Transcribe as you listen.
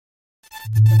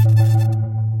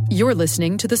You're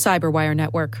listening to the Cyberwire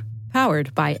Network,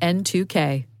 powered by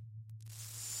N2K.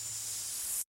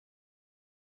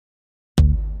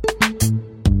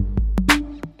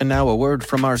 And now a word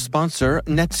from our sponsor,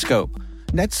 Netskope.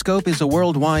 Netskope is a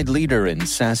worldwide leader in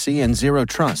SASE and Zero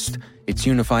Trust. Its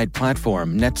unified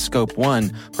platform, Netskope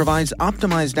One, provides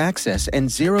optimized access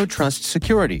and Zero Trust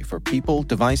security for people,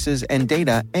 devices, and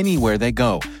data anywhere they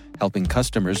go, helping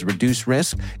customers reduce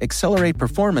risk, accelerate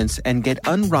performance, and get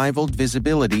unrivaled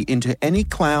visibility into any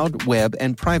cloud, web,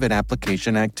 and private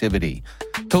application activity.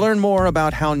 To learn more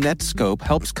about how Netskope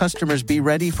helps customers be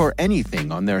ready for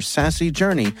anything on their SASE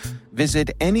journey, visit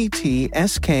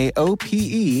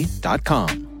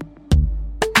netskope.com.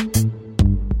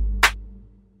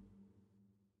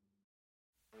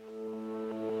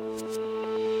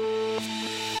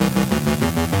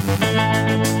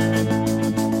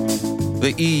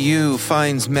 The EU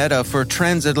fines Meta for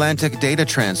transatlantic data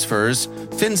transfers.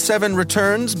 Fin7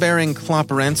 returns bearing Clop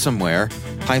ransomware.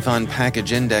 Python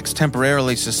Package Index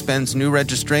temporarily suspends new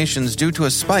registrations due to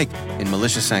a spike in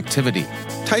malicious activity.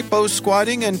 Typo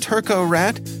squatting and Turco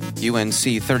Rat. UNC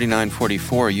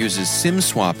 3944 uses SIM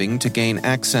swapping to gain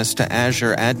access to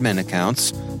Azure admin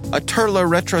accounts. A Turla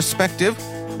retrospective.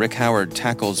 Rick Howard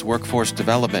tackles workforce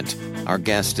development. Our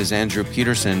guest is Andrew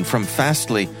Peterson from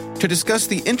Fastly to discuss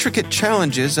the intricate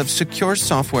challenges of secure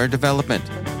software development.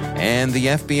 And the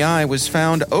FBI was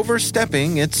found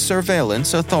overstepping its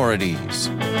surveillance authorities.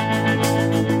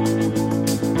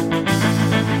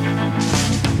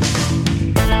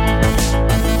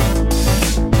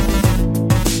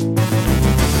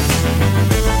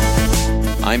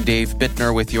 I'm Dave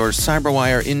Bittner with your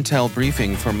CyberWire Intel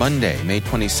briefing for Monday, May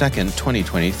 22nd,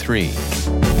 2023.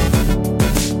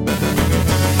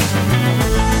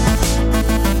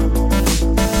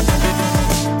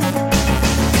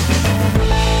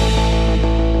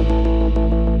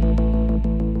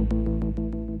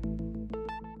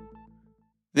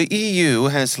 The EU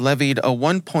has levied a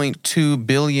 €1.2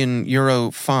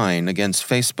 billion fine against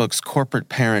Facebook's corporate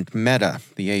parent Meta,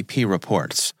 the AP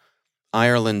reports.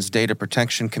 Ireland's Data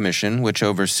Protection Commission, which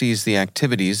oversees the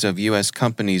activities of U.S.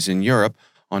 companies in Europe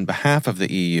on behalf of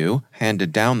the EU,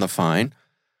 handed down the fine.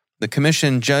 The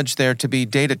Commission judged there to be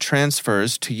data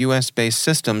transfers to U.S.-based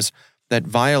systems that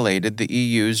violated the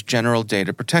EU's General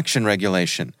Data Protection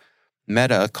Regulation.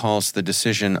 Meta calls the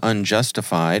decision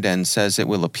unjustified and says it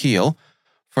will appeal.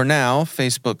 For now,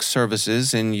 Facebook's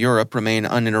services in Europe remain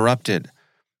uninterrupted.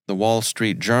 The Wall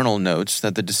Street Journal notes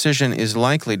that the decision is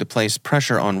likely to place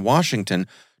pressure on Washington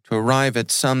to arrive at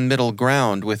some middle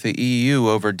ground with the EU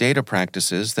over data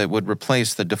practices that would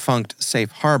replace the defunct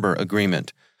Safe Harbor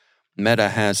Agreement. Meta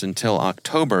has until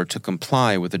October to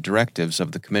comply with the directives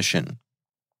of the Commission.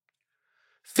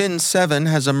 Fin7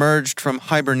 has emerged from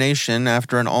hibernation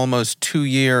after an almost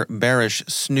 2-year bearish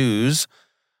snooze.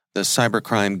 The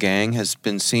cybercrime gang has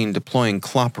been seen deploying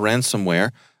Clop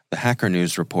ransomware, the Hacker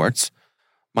News reports.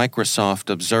 Microsoft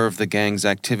observed the gang's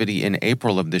activity in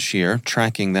April of this year,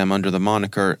 tracking them under the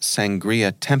moniker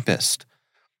Sangria Tempest.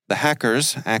 The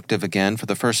hackers, active again for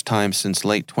the first time since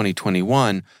late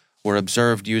 2021, were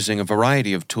observed using a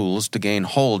variety of tools to gain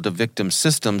hold of victim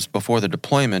systems before the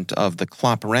deployment of the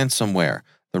Clop ransomware,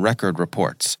 the Record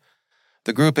reports.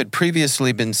 The group had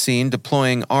previously been seen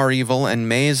deploying REvil and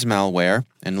Maze malware,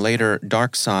 and later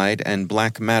DarkSide and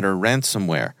Black Matter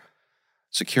ransomware.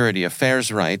 Security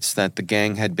Affairs writes that the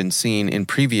gang had been seen in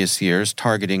previous years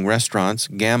targeting restaurants,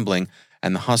 gambling,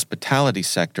 and the hospitality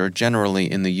sector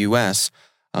generally in the U.S.,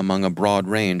 among a broad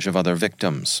range of other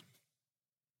victims.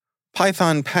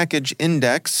 Python Package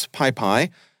Index,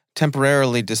 PyPy,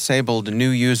 temporarily disabled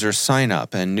new user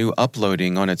sign-up and new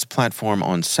uploading on its platform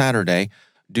on Saturday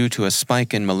due to a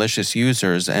spike in malicious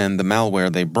users and the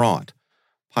malware they brought.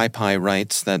 PyPy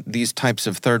writes that these types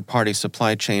of third-party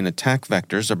supply chain attack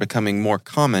vectors are becoming more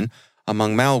common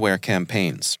among malware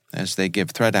campaigns, as they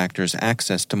give threat actors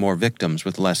access to more victims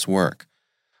with less work.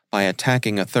 By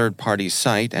attacking a third-party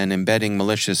site and embedding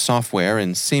malicious software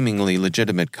in seemingly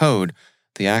legitimate code,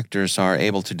 the actors are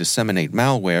able to disseminate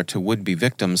malware to would-be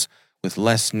victims with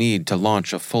less need to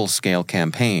launch a full-scale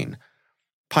campaign.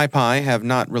 PyPy have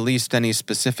not released any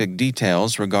specific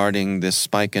details regarding this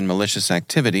spike in malicious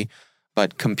activity,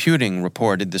 but Computing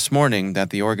reported this morning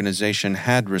that the organization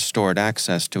had restored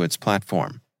access to its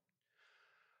platform.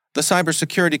 The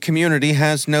cybersecurity community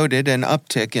has noted an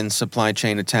uptick in supply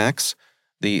chain attacks.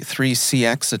 The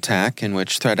 3CX attack, in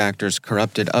which threat actors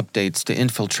corrupted updates to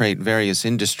infiltrate various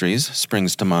industries,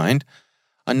 springs to mind.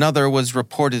 Another was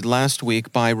reported last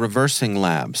week by Reversing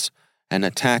Labs, an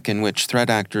attack in which threat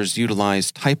actors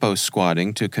utilized typo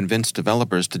squatting to convince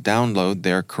developers to download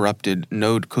their corrupted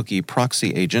Node cookie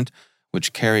proxy agent,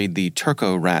 which carried the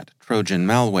TurcoRat Trojan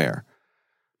malware.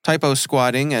 Typo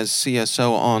squatting, as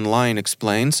CSO Online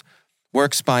explains,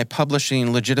 works by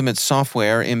publishing legitimate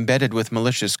software embedded with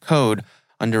malicious code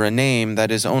under a name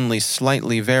that is only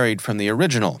slightly varied from the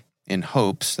original, in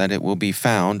hopes that it will be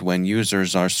found when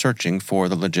users are searching for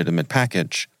the legitimate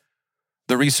package.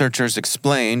 The researchers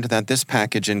explained that this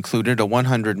package included a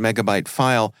 100-megabyte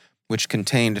file which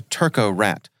contained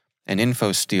TurcoRat, an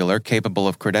info stealer capable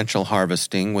of credential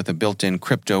harvesting with a built-in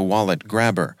crypto wallet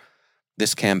grabber.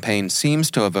 This campaign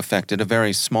seems to have affected a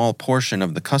very small portion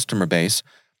of the customer base,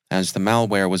 as the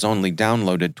malware was only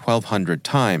downloaded 1,200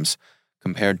 times,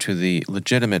 compared to the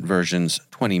legitimate version's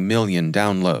 20 million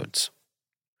downloads.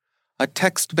 A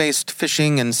text-based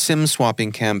phishing and SIM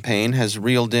swapping campaign has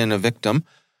reeled in a victim.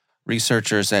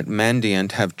 Researchers at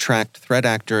Mandiant have tracked threat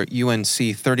actor UNC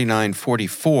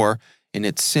 3944 in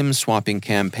its SIM swapping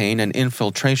campaign and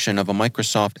infiltration of a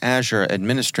Microsoft Azure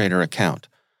administrator account.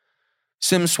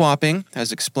 SIM swapping,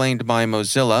 as explained by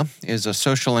Mozilla, is a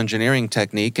social engineering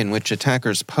technique in which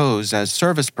attackers pose as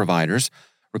service providers,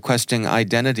 requesting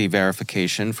identity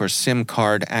verification for SIM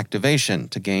card activation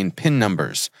to gain PIN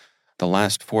numbers, the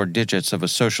last 4 digits of a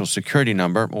social security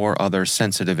number or other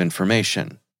sensitive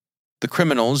information. The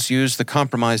criminals use the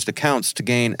compromised accounts to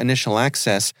gain initial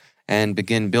access and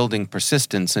begin building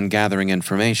persistence and gathering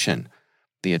information.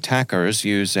 The attackers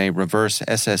use a reverse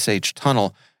SSH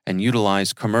tunnel and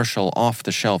utilize commercial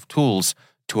off-the-shelf tools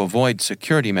to avoid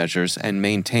security measures and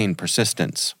maintain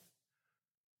persistence.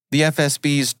 The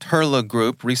FSB's Turla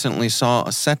group recently saw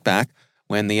a setback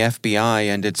when the FBI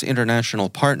and its international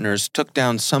partners took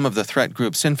down some of the threat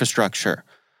group's infrastructure.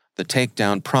 The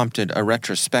takedown prompted a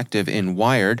retrospective in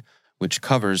Wired, which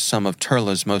covers some of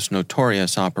Turla's most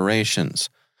notorious operations.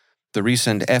 The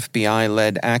recent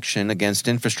FBI-led action against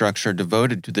infrastructure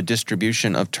devoted to the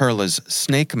distribution of Turla's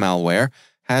snake malware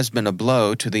has been a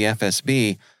blow to the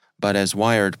FSB, but as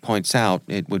Wired points out,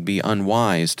 it would be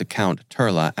unwise to count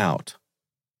Turla out.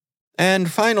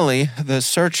 And finally, the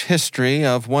search history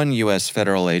of one U.S.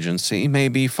 federal agency may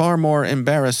be far more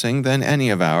embarrassing than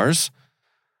any of ours.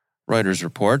 Reuters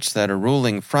reports that a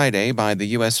ruling Friday by the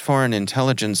U.S. Foreign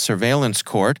Intelligence Surveillance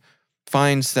Court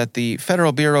finds that the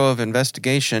Federal Bureau of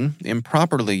Investigation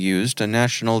improperly used a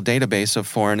national database of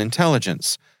foreign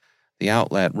intelligence. The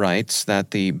outlet writes that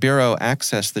the Bureau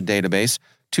accessed the database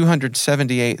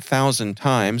 278,000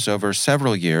 times over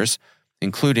several years,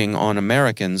 including on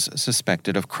Americans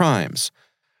suspected of crimes.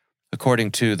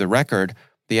 According to the record,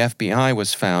 the FBI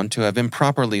was found to have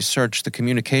improperly searched the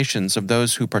communications of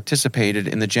those who participated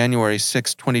in the January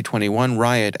 6, 2021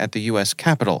 riot at the U.S.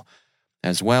 Capitol,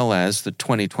 as well as the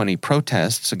 2020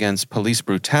 protests against police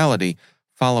brutality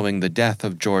following the death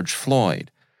of George Floyd.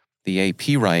 The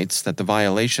AP writes that the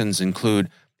violations include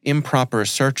improper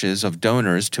searches of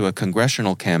donors to a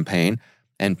congressional campaign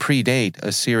and predate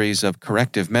a series of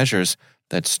corrective measures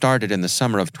that started in the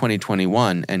summer of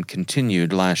 2021 and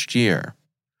continued last year.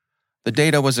 The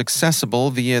data was accessible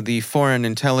via the Foreign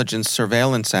Intelligence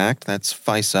Surveillance Act, that's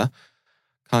FISA.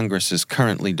 Congress is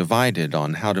currently divided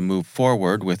on how to move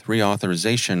forward with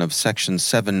reauthorization of Section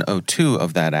 702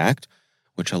 of that act,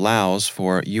 which allows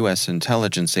for U.S.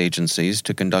 intelligence agencies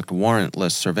to conduct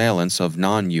warrantless surveillance of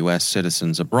non-U.S.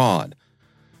 citizens abroad.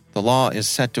 The law is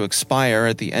set to expire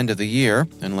at the end of the year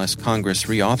unless Congress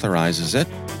reauthorizes it.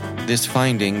 This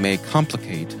finding may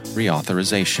complicate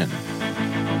reauthorization.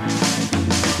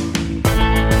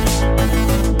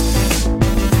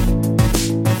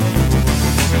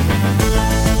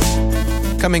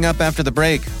 Coming up after the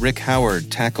break, Rick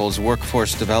Howard tackles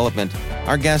workforce development.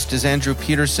 Our guest is Andrew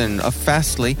Peterson of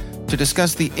Fastly to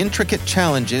discuss the intricate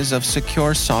challenges of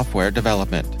secure software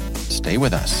development. Stay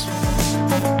with us.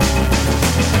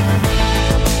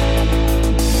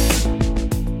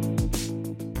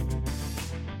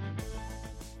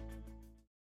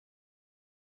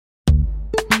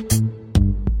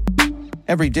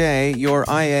 Every day, your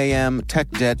IAM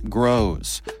tech debt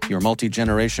grows. Your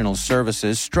multi-generational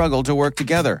services struggle to work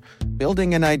together.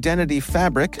 Building an identity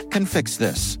fabric can fix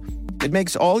this. It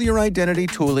makes all your identity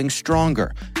tooling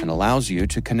stronger and allows you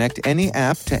to connect any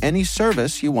app to any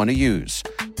service you want to use,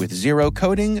 with zero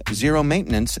coding, zero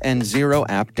maintenance, and zero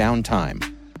app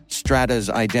downtime. Strata's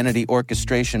identity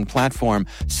orchestration platform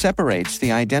separates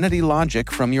the identity logic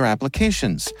from your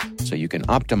applications, so you can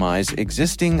optimize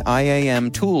existing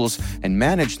IAM tools and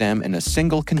manage them in a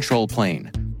single control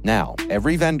plane. Now,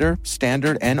 every vendor,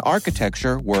 standard, and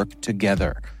architecture work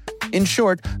together. In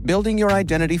short, building your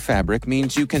identity fabric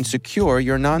means you can secure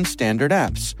your non-standard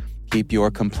apps, Keep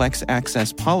your complex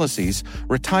access policies,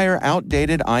 retire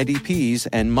outdated IDPs,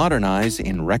 and modernize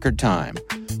in record time.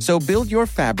 So build your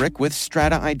fabric with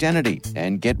Strata Identity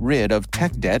and get rid of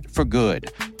tech debt for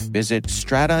good. Visit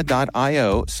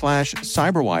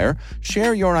strata.io/cyberwire,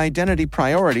 share your identity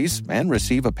priorities, and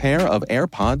receive a pair of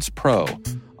AirPods Pro.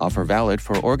 Offer valid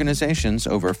for organizations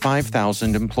over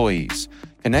 5,000 employees.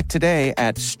 Connect today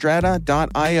at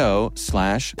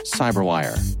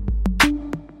strata.io/cyberwire.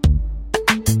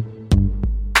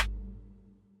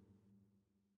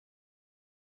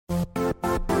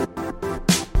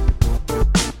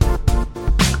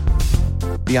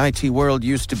 The IT world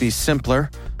used to be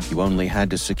simpler. You only had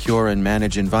to secure and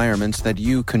manage environments that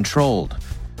you controlled.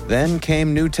 Then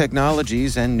came new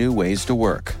technologies and new ways to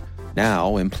work.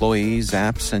 Now, employees,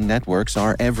 apps, and networks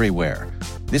are everywhere.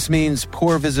 This means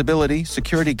poor visibility,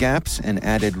 security gaps, and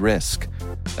added risk.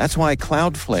 That's why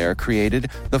Cloudflare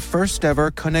created the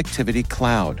first-ever connectivity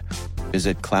cloud.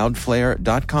 Visit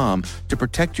cloudflare.com to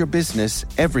protect your business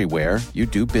everywhere you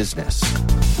do business.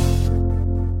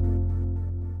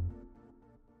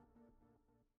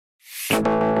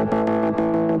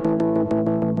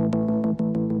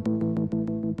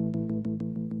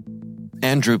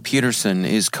 Andrew Peterson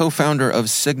is co-founder of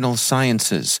Signal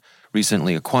Sciences,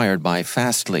 recently acquired by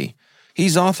Fastly.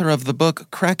 He's author of the book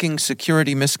Cracking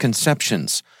Security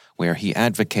Misconceptions, where he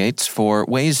advocates for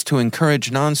ways to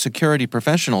encourage non-security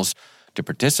professionals to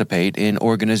participate in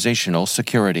organizational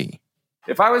security.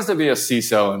 If I was to be a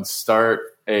CISO and start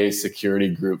a security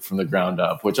group from the ground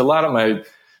up, which a lot of my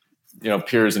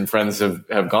peers and friends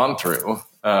have gone through,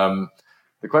 the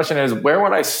question is, where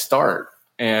would I start?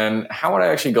 And how would I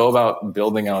actually go about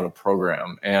building out a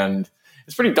program? And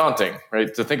it's pretty daunting,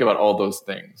 right, to think about all those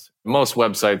things. Most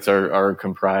websites are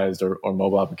comprised, or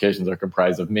mobile applications are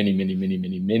comprised of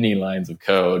many lines of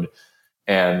code.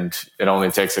 And it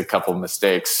only takes a couple of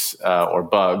mistakes or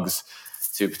bugs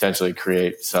to potentially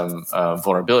create some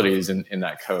vulnerabilities in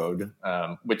that code,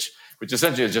 which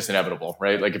essentially is just inevitable,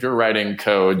 right? Like if you're writing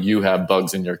code, you have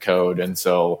bugs in your code. And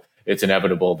so it's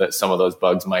inevitable that some of those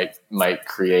bugs might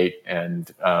create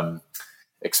and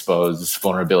expose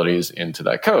vulnerabilities into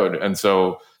that code. And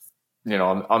so,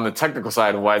 on the technical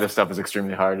side of why this stuff is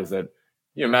extremely hard is that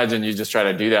you imagine you just try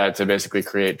to do that to basically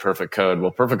create perfect code. Well,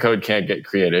 perfect code can't get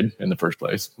created in the first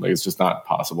place. Like it's just not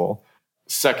possible.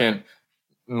 Second,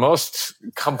 most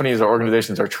companies or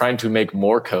organizations are trying to make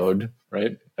more code,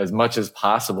 right? As much as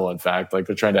possible, in fact. Like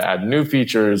they're trying to add new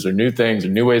features or new things or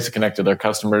new ways to connect to their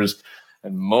customers.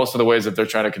 And most of the ways that they're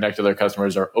trying to connect to their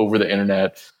customers are over the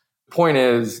internet. The point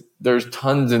is, there's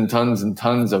tons and tons and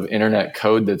tons of internet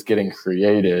code that's getting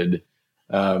created.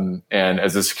 And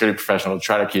as a security professional,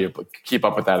 try to keep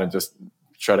up with that and just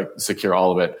try to secure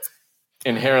all of it.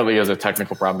 Inherently, as a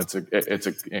technical problem, it's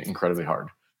incredibly hard.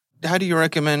 How do you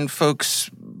recommend folks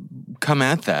come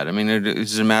at that? I mean,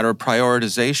 is it a matter of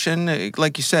prioritization?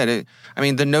 Like you said,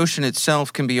 the notion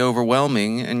itself can be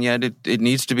overwhelming, and yet it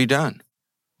needs to be done.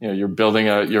 You're building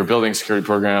a security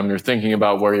program. You're thinking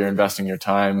about where you're investing your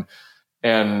time.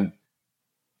 And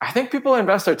I think people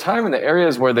invest their time in the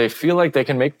areas where they feel like they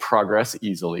can make progress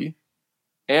easily,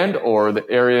 and or the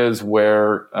areas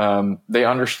where they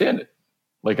understand it,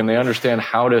 and they understand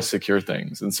how to secure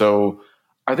things. And so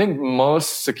I think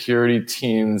most security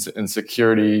teams and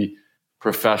security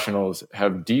professionals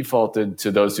have defaulted to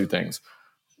those two things.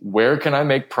 Where can I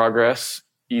make progress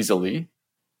easily?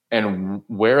 And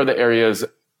where are the areas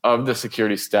of the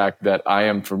security stack that I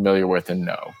am familiar with and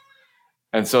know?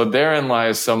 And so therein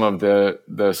lies some of the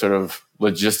sort of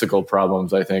logistical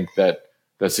problems, I think, that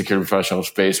security professionals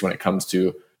face when it comes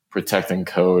to protecting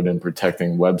code and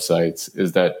protecting websites,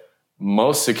 is that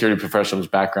most security professionals'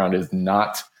 background is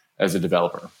not as a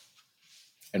developer.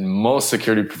 And most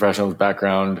security professionals'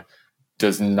 background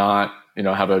does not,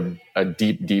 have a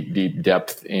deep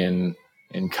depth in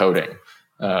coding.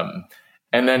 And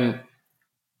then,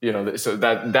 so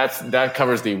that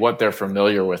covers the what they're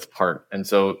familiar with part. And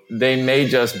so they may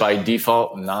just by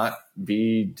default not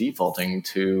be defaulting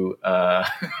to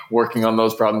working on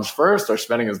those problems first or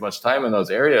spending as much time in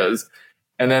those areas.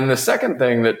 And then the second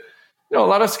thing that, a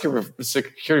lot of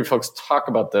security folks talk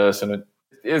about this, and it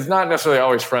is not necessarily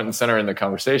always front and center in the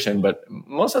conversation, but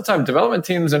most of the time development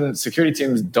teams and security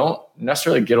teams don't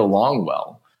necessarily get along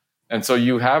well. And so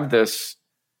you have this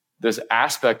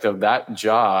aspect of that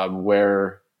job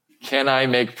where, can I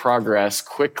make progress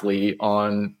quickly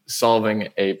on solving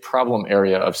a problem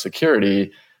area of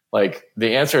security? Like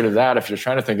the answer to that, if you're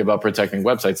trying to think about protecting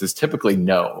websites, is typically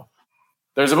no.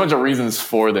 There's a bunch of reasons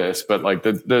for this, but like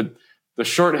the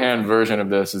shorthand version of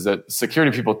this is that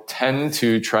security people tend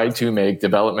to try to make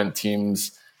development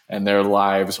teams and their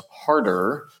lives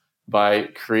harder by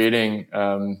creating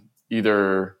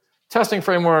either testing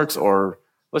frameworks or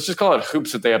let's just call it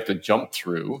hoops that they have to jump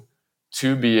through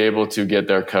to be able to get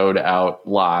their code out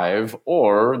live,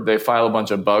 or they file a bunch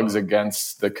of bugs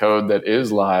against the code that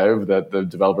is live that the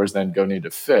developers then go need to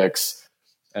fix.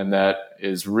 And that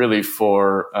is really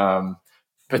for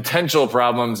potential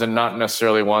problems and not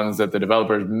necessarily ones that the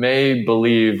developers may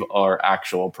believe are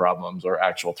actual problems or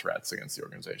actual threats against the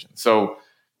organization. So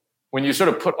when you sort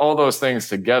of put all those things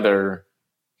together,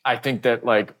 I think that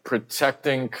like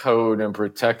protecting code and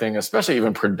protecting, especially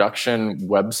even production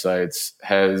websites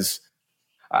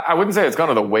I wouldn't say it's gone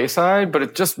to the wayside, but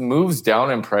it just moves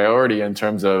down in priority in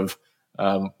terms of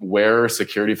where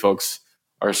security folks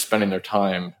are spending their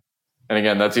time. And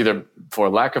again, that's either for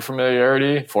lack of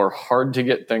familiarity, for hard to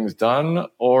get things done,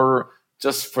 or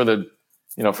just for the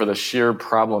sheer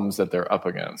problems that they're up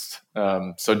against.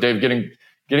 So Dave,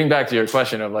 getting back to your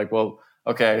question of like, well,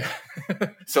 okay,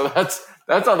 so that's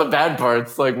all the bad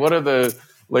parts. Like, what are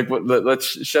let's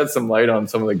shed some light on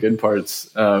some of the good parts.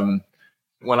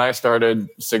 When I started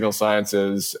Signal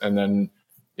Sciences, and then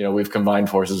we've combined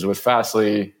forces with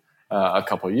Fastly a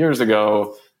couple of years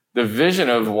ago, the vision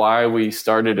of why we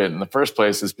started it in the first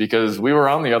place is because we were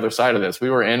on the other side of this.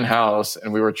 We were in-house,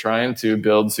 and we were trying to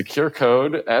build secure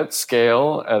code at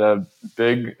scale at a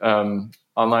big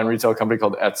online retail company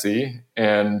called Etsy.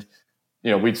 And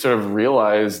we sort of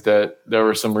realized that there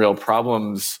were some real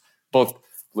problems, both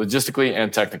logistically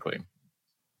and technically.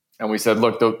 And we said,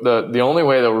 look, the only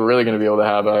way that we're really going to be able to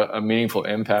have a meaningful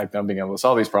impact on being able to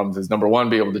solve these problems is, number one,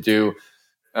 be able to do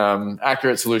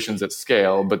accurate solutions at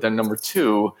scale. But then number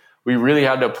two, we really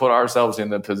had to put ourselves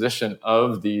in the position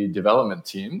of the development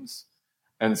teams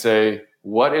and say,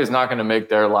 what is not going to make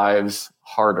their lives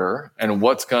harder and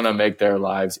what's going to make their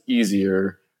lives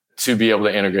easier to be able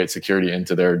to integrate security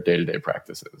into their day-to-day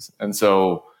practices. And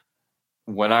so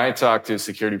when I talk to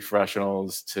security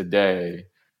professionals today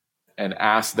and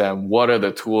ask them what are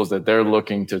the tools that they're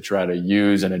looking to try to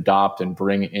use and adopt and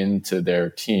bring into their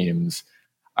teams,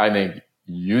 I think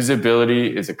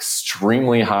usability is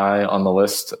extremely high on the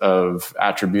list of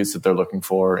attributes that they're looking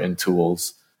for in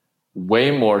tools,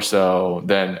 way more so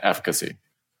than efficacy.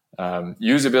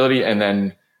 Usability, and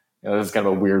then this is kind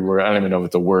of a weird word. I don't even know if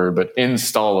it's a word, but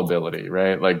installability,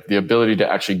 right? Like the ability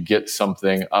to actually get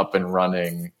something up and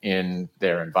running in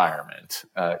their environment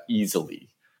easily.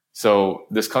 So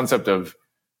this concept of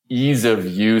ease of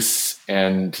use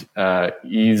and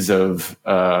ease of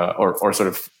or sort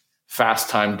of fast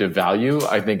time to value,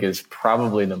 I think is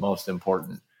probably the most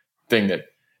important thing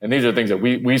and these are things that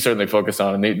we certainly focus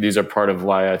on. And these are part of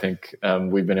why I think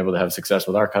we've been able to have success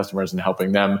with our customers and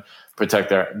helping them protect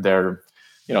their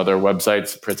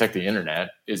websites, protect the internet,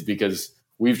 is because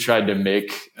we've tried to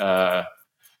make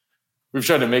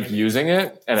using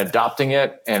it and adopting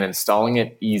it and installing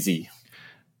it easy.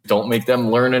 Don't make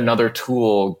them learn another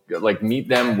tool, like meet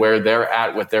them where they're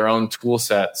at with their own tool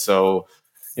set. So,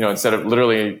 instead of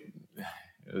literally,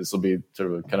 this will be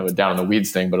sort of kind of a down in the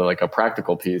weeds thing, but like a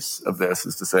practical piece of this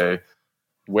is to say,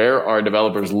 where are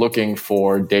developers looking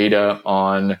for data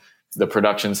on the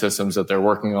production systems that they're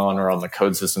working on or on the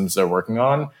code systems they're working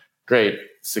on? Great.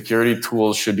 Security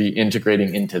tools should be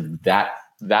integrating into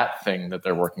that thing that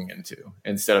they're working into,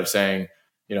 instead of saying,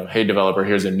 hey, developer,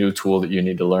 here's a new tool that you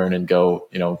need to learn and go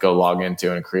log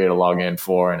into and create a login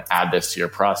for and add this to your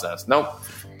process. Nope.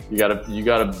 You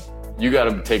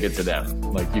gotta take it to them.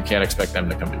 Like, you can't expect them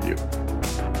to come to you.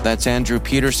 That's Andrew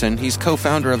Peterson. He's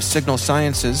co-founder of Signal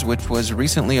Sciences, which was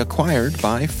recently acquired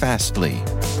by Fastly.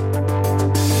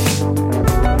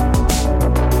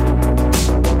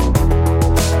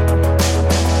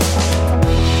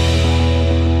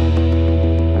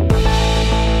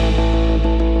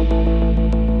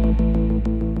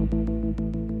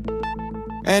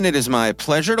 And it is my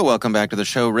pleasure to welcome back to the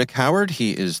show Rick Howard.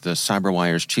 He is the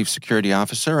CyberWire's Chief Security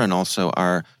Officer and also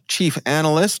our Chief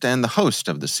Analyst and the host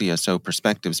of the CSO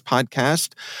Perspectives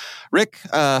podcast. Rick,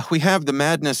 we have the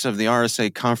madness of the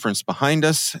RSA conference behind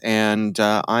us, and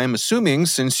I'm assuming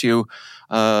since you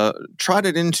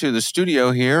trotted into the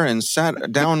studio here and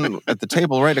sat down at the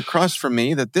table right across from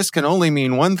me, that this can only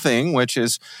mean one thing, which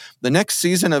is the next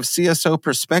season of CSO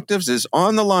Perspectives is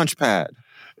on the launch pad.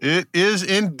 It is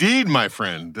indeed, my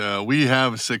friend. We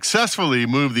have successfully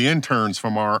moved the interns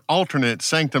from our alternate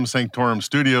Sanctum Sanctorum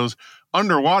studios,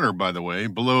 underwater, by the way,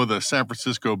 below the San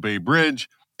Francisco Bay Bridge,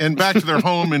 and back to their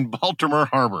home in Baltimore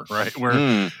Harbor, right,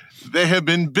 where they have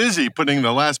been busy putting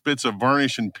the last bits of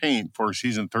varnish and paint for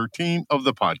season 13 of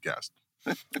the podcast.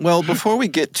 Well, before we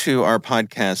get to our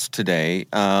podcast today,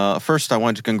 first I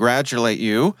want to congratulate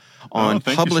you on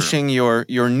publishing your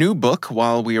new book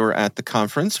while we were at the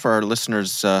conference. For our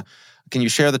listeners, can you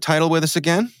share the title with us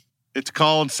again? It's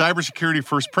called Cybersecurity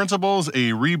First Principles,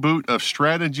 a Reboot of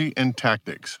Strategy and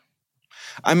Tactics.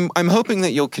 I'm hoping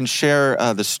that you can share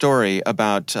the story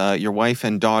about your wife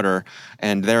and daughter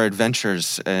and their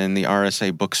adventures in the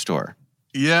RSA bookstore.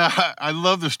 Yeah, I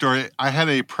love the story. I had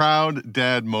a proud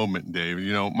dad moment, Dave.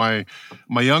 You know, my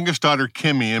youngest daughter,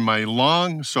 Kimmy, and my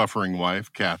long-suffering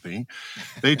wife, Kathy,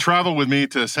 they traveled with me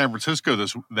to San Francisco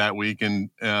that week, and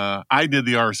I did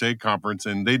the RSA conference,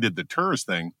 and they did the tourist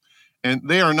thing. And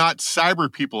they are not cyber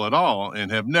people at all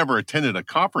and have never attended a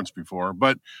conference before.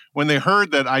 But when they heard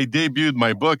that I debuted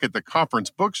my book at the conference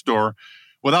bookstore,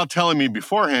 without telling me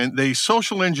beforehand, they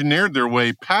social engineered their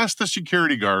way past the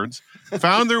security guards,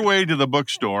 found their way to the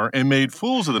bookstore, and made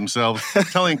fools of themselves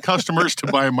telling customers to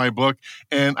buy my book.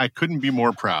 And I couldn't be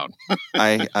more proud.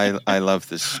 I love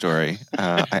this story.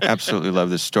 I absolutely love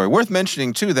this story. Worth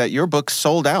mentioning, too, that your book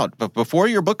sold out. But before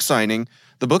your book signing,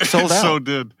 the book sold out. So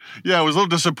did. Yeah, it was a little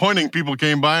disappointing. People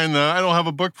came by and I don't have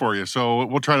a book for you. So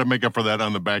we'll try to make up for that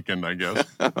on the back end, I guess.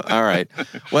 All right.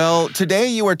 Well, today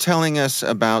you are telling us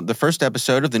about the first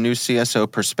episode of the new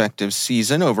CSO Perspective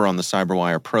season over on the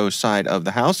CyberWire Pro side of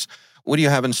the house. What do you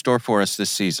have in store for us this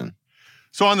season?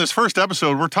 So on this first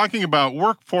episode, we're talking about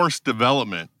workforce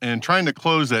development and trying to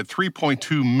close that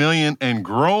 3.2 million and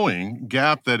growing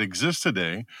gap that exists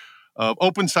today of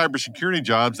open cybersecurity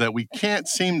jobs that we can't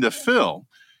seem to fill.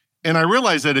 And I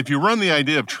realize that if you run the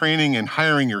idea of training and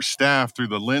hiring your staff through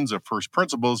the lens of first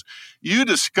principles, you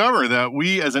discover that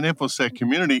we as an InfoSec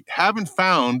community haven't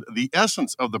found the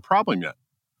essence of the problem yet.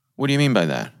 What do you mean by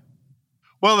that?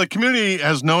 Well, the community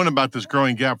has known about this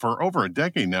growing gap for over a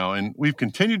decade now, and we've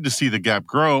continued to see the gap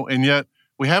grow, and yet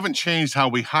we haven't changed how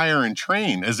we hire and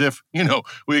train, as if,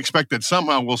 we expect that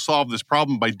somehow we'll solve this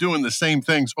problem by doing the same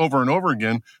things over and over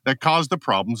again that caused the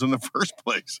problems in the first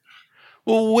place.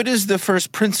 Well, what is the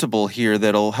first principle here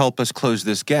that'll help us close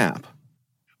this gap?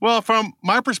 Well, from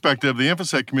my perspective, the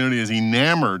InfoSec community is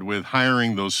enamored with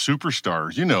hiring those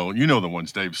superstars. You know the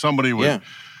ones, Dave. Somebody with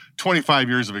 25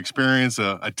 years of experience,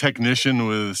 a technician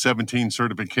with 17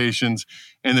 certifications,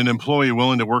 and an employee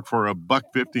willing to work for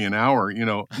 $1.50 an hour.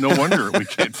 No wonder we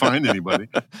can't find anybody.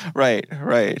 Right.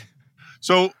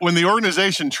 So when the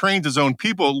organization trains its own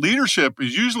people, leadership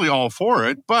is usually all for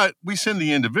it, but we send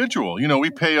the individual. We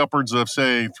pay upwards of,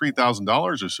 say,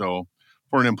 $3,000 or so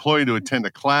for an employee to attend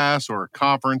a class or a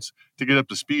conference to get up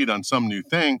to speed on some new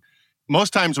thing.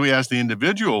 Most times we ask the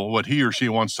individual what he or she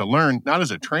wants to learn, not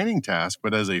as a training task,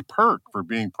 but as a perk for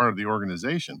being part of the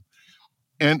organization.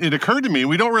 And it occurred to me,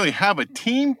 we don't really have a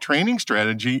team training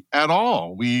strategy at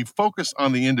all. We focus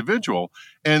on the individual,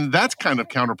 and that's kind of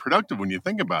counterproductive when you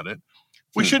think about it.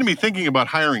 We shouldn't be thinking about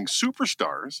hiring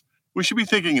superstars. We should be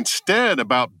thinking instead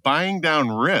about buying down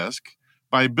risk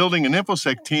by building an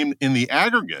InfoSec team in the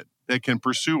aggregate that can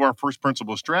pursue our first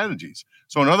principle strategies.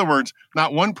 So in other words,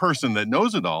 not one person that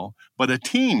knows it all, but a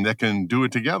team that can do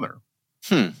it together.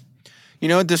 You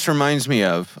know what this reminds me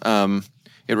of?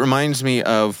 It reminds me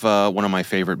of one of my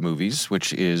favorite movies,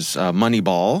 which is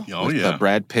Moneyball with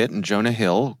Brad Pitt and Jonah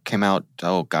Hill. Came out,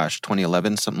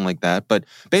 2011, something like that. But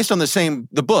based on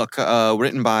the book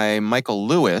written by Michael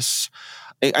Lewis.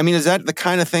 I mean, is that the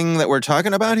kind of thing that we're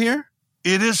talking about here?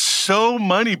 It is so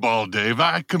Moneyball, Dave.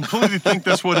 I completely think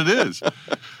that's what it is.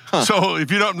 So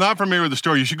if you're not familiar with the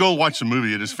story, you should go watch the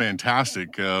movie. It is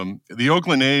fantastic. The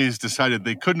Oakland A's decided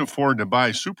they couldn't afford to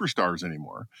buy superstars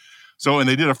anymore. And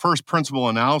they did a first principle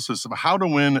analysis of how to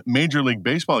win Major League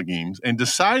Baseball games and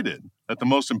decided that the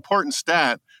most important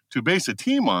stat to base a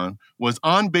team on was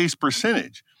on-base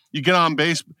percentage. You get on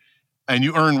base and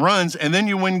you earn runs, and then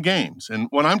you win games. And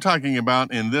what I'm talking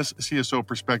about in this CSO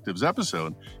Perspectives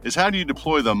episode is how do you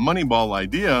deploy the Moneyball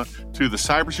idea to the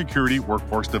cybersecurity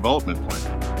workforce development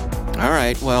plan. All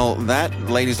right. Well, that,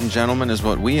 ladies and gentlemen, is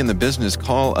what we in the business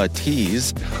call a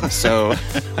tease. So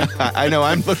I know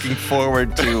I'm looking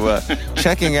forward to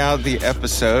checking out the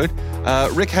episode.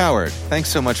 Rick Howard, thanks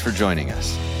so much for joining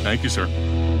us. Thank you, sir.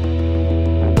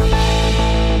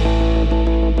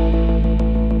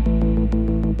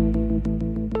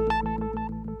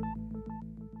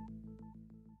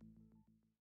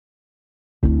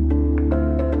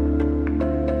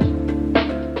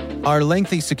 Are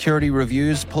lengthy security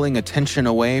reviews pulling attention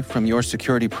away from your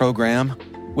security program?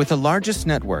 With the largest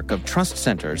network of trust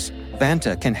centers,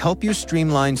 Vanta can help you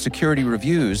streamline security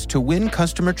reviews to win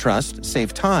customer trust,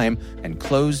 save time, and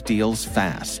close deals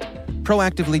fast.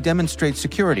 Proactively demonstrate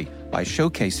security, by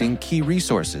showcasing key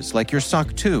resources like your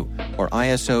SOC 2 or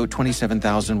ISO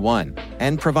 27001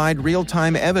 and provide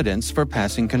real-time evidence for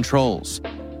passing controls.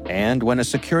 And when a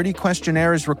security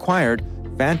questionnaire is required,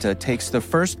 Vanta takes the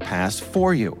first pass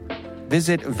for you.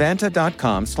 Visit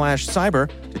vanta.com/cyber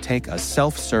to take a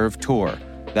self-serve tour.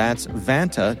 That's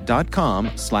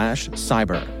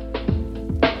vanta.com/cyber.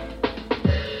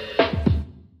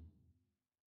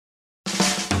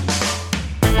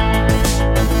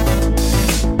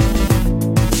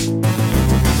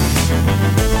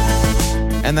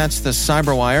 And that's the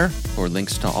Cyberwire. For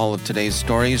links to all of today's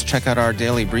stories, check out our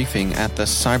daily briefing at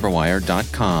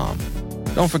thecyberwire.com.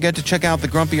 Don't forget to check out the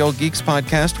Grumpy Old Geeks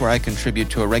podcast, where I contribute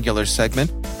to a regular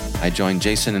segment. I join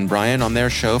Jason and Brian on their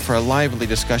show for a lively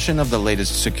discussion of the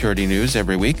latest security news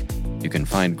every week. You can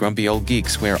find Grumpy Old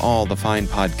Geeks where all the fine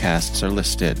podcasts are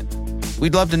listed.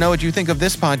 We'd love to know what you think of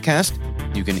this podcast.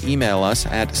 You can email us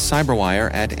at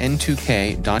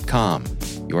cyberwire@n2k.com.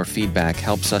 Your feedback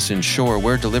helps us ensure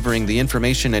we're delivering the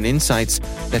information and insights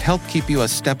that help keep you a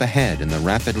step ahead in the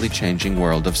rapidly changing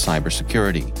world of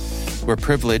cybersecurity. We're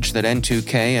privileged that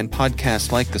N2K and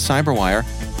podcasts like the Cyberwire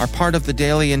are part of the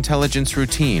daily intelligence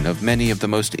routine of many of the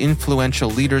most influential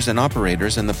leaders and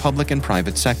operators in the public and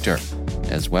private sector,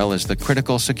 as well as the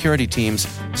critical security teams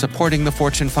supporting the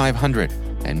Fortune 500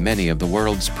 and many of the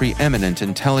world's preeminent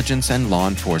intelligence and law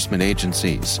enforcement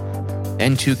agencies.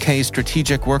 N2K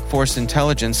Strategic Workforce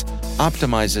Intelligence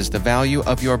optimizes the value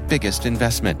of your biggest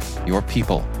investment, your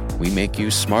people. We make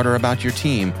you smarter about your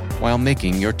team while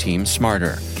making your team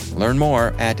smarter. Learn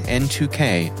more at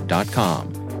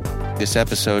n2k.com. This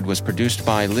episode was produced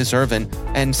by Liz Irvin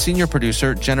and senior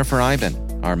producer Jennifer Iben.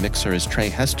 Our mixer is Trey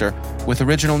Hester, with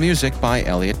original music by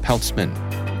Elliot Peltzman.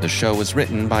 The show was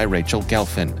written by Rachel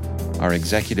Gelfin. Our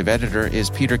executive editor is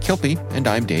Peter Kilpie, and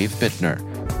I'm Dave Bittner.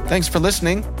 Thanks for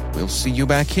listening. We'll see you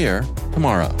back here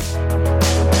tomorrow.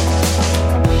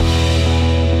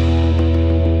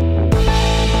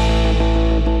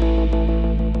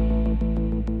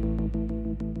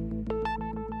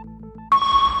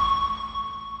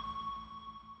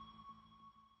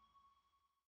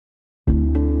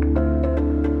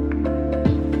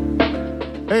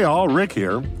 Hey all, Rick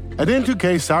here. At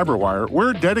N2K Cyberwire,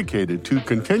 we're dedicated to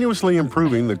continuously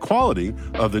improving the quality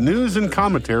of the news and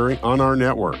commentary on our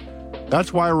network.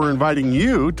 That's why we're inviting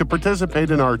you to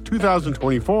participate in our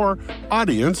 2024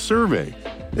 audience survey.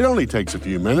 It only takes a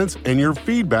few minutes, and your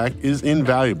feedback is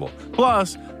invaluable.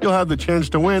 Plus, you'll have the chance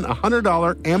to win a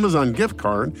 $100 Amazon gift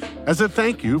card as a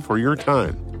thank you for your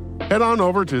time. Head on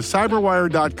over to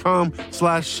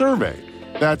cyberwire.com/survey.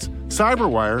 That's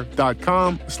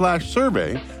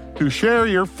cyberwire.com/survey to share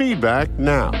your feedback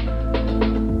now.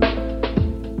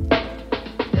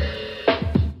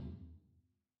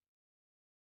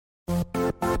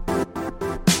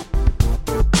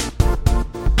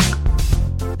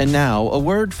 And now, a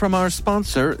word from our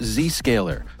sponsor,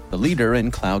 Zscaler, the leader in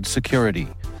cloud security.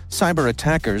 Cyber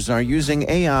attackers are using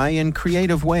AI in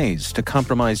creative ways to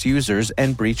compromise users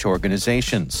and breach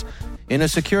organizations. In a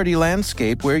security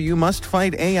landscape where you must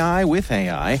fight AI with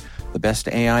AI, the best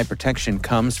AI protection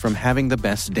comes from having the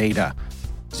best data.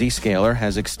 Zscaler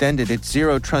has extended its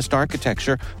Zero Trust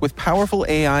architecture with powerful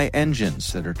AI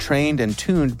engines that are trained and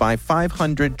tuned by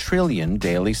 500 trillion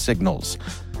daily signals.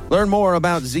 Learn more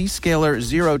about Zscaler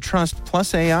Zero Trust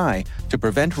Plus AI to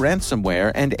prevent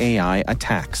ransomware and AI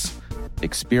attacks.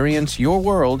 Experience your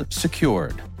world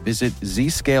secured. Visit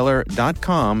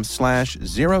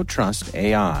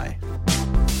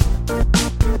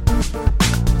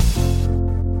zscaler.com/zerotrustai.